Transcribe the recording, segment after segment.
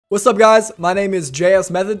What's up guys, my name is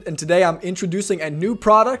JS Method and today I'm introducing a new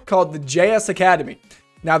product called the JS Academy.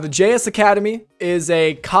 Now the JS Academy is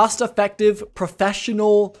a cost-effective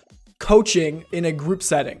professional coaching in a group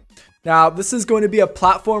setting. Now this is going to be a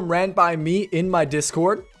platform ran by me in my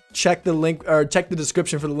Discord. Check the link or check the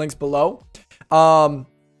description for the links below. And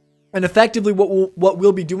effectively what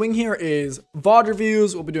we'll be doing here is VOD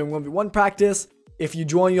reviews, we'll be doing 1v1 practice. If you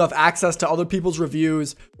join, you'll have access to other people's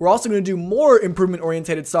reviews. We're also going to do more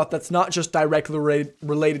improvement-oriented stuff that's not just directly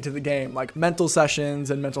related to the game, like mental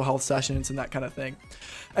sessions and mental health sessions and that kind of thing.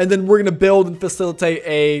 And then we're going to build and facilitate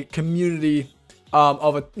a community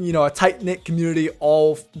of a tight-knit community,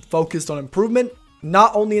 all focused on improvement,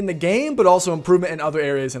 not only in the game but also improvement in other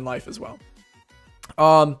areas in life as well.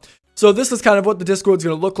 So this is kind of what the Discord's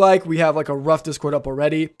going to look like. We have like a rough Discord up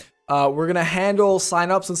already. We're going to handle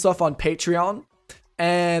signups and stuff on Patreon.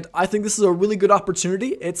 And I think this is a really good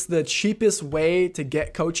opportunity. It's the cheapest way to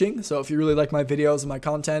get coaching. So if you really like my videos and my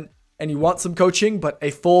content and you want some coaching, but a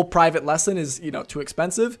full private lesson is, too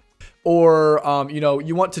expensive, or,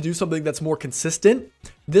 you want to do something that's more consistent,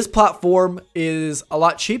 this platform is a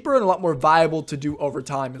lot cheaper and a lot more viable to do over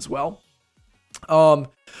time as well.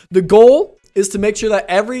 The goal is to make sure that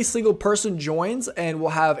every single person joins and we'll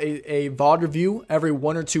have a VOD review every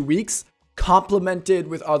 1 or 2 weeks, complemented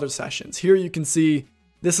with other sessions. Here you can see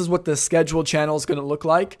this is what the scheduled channel is going to look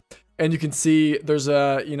like, and you can see there's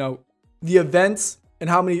the events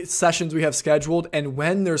and how many sessions we have scheduled and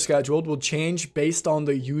when they're scheduled will change based on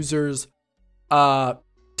the users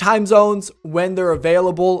time zones, when they're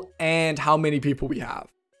available, and how many people we have,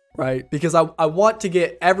 right? Because I want to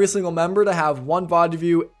get every single member to have one VOD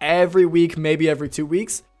review every week, maybe every 2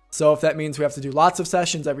 weeks. So if that means we have to do lots of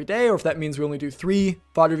sessions every day, or if that means we only do 3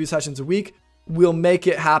 VOD review sessions a week, we'll make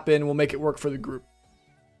it happen. We'll make it work for the group.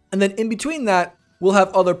 And then in between that, we'll have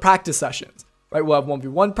other practice sessions, right? We'll have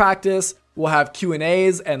 1v1 practice. We'll have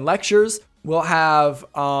Q&As and lectures. We'll have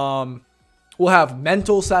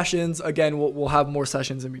mental sessions. Again, we'll have more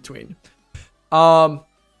sessions in between. So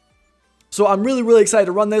I'm really excited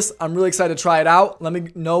to run this. I'm really excited to try it out. Let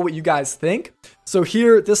me know what you guys think. So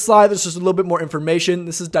here, this slide, there's just a little bit more information.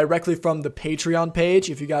 This is directly from the Patreon page.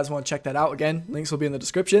 If you guys want to check that out, again, links will be in the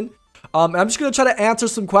description. I'm just going to try to answer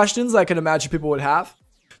some questions I can imagine people would have.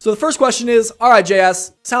 So the first question is, all right,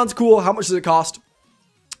 JS, sounds cool. How much does it cost?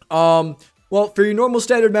 Well, for your normal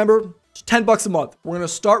standard member, it's $10 a month. We're going to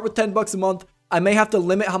start with $10 a month. I may have to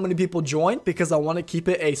limit how many people join because I want to keep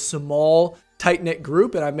it a small, tight-knit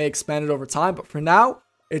group, and I may expand it over time. But for now,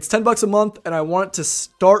 it's $10 a month, and I want it to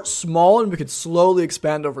start small, and we can slowly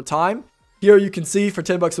expand over time. Here you can see for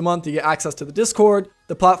 $10 a month, you get access to the Discord,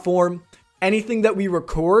 the platform, anything that we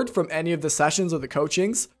record from any of the sessions or the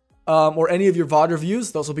coachings, or any of your VOD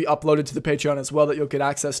reviews. Those will be uploaded to the Patreon as well that you'll get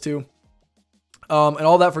access to, and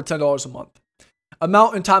all that for $10 a month.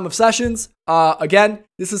 Amount and time of sessions. Again,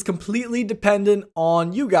 this is completely dependent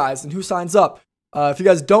on you guys and who signs up. If you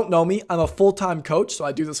guys don't know me, I'm a full-time coach, so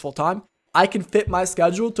I do this full-time. I can fit my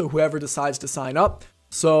schedule to whoever decides to sign up.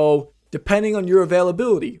 So depending on your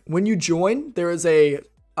availability, when you join, there is a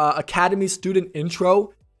Academy student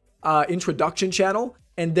introduction channel,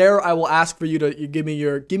 and there I will ask for you to give me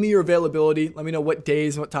your availability. Let me know what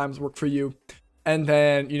days and what times work for you, and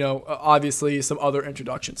then obviously some other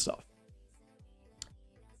introduction stuff.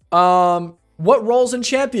 What roles and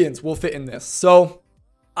champions will fit in this? So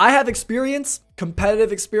I have experience,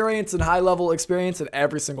 competitive experience, and high-level experience in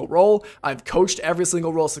every single role. I've coached every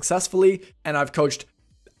single role successfully, and I've coached,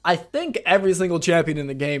 I think, every single champion in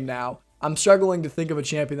the game now. I'm struggling to think of a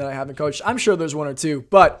champion that I haven't coached. I'm sure there's 1 or 2,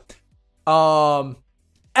 but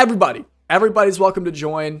everybody's welcome to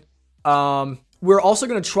join. We're also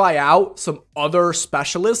going to try out some other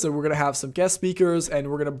specialists, and we're going to have some guest speakers, and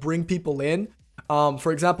we're going to bring people in.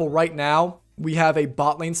 For example, right now, we have a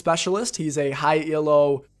bot lane specialist. He's a high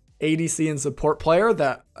elo ADC and support player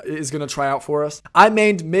that is going to try out for us. I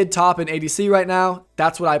mained mid, top, and ADC right now.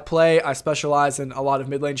 That's what I play. I specialize in a lot of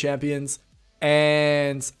mid lane champions,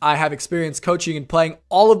 and I have experience coaching and playing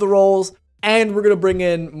all of the roles, and we're going to bring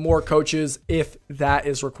in more coaches if that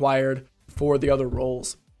is required for the other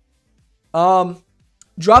roles.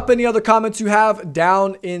 Drop any other comments you have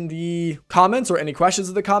down in the comments, or any questions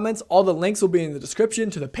in the comments. All the links will be in the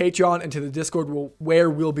description to the Patreon and to the Discord where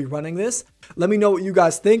we'll be running this. Let me know what you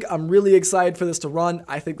guys think. I'm really excited for this to run.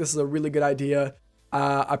 I think this is a really good idea.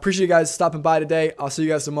 I appreciate you guys stopping by today. I'll see you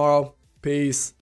guys tomorrow. Peace.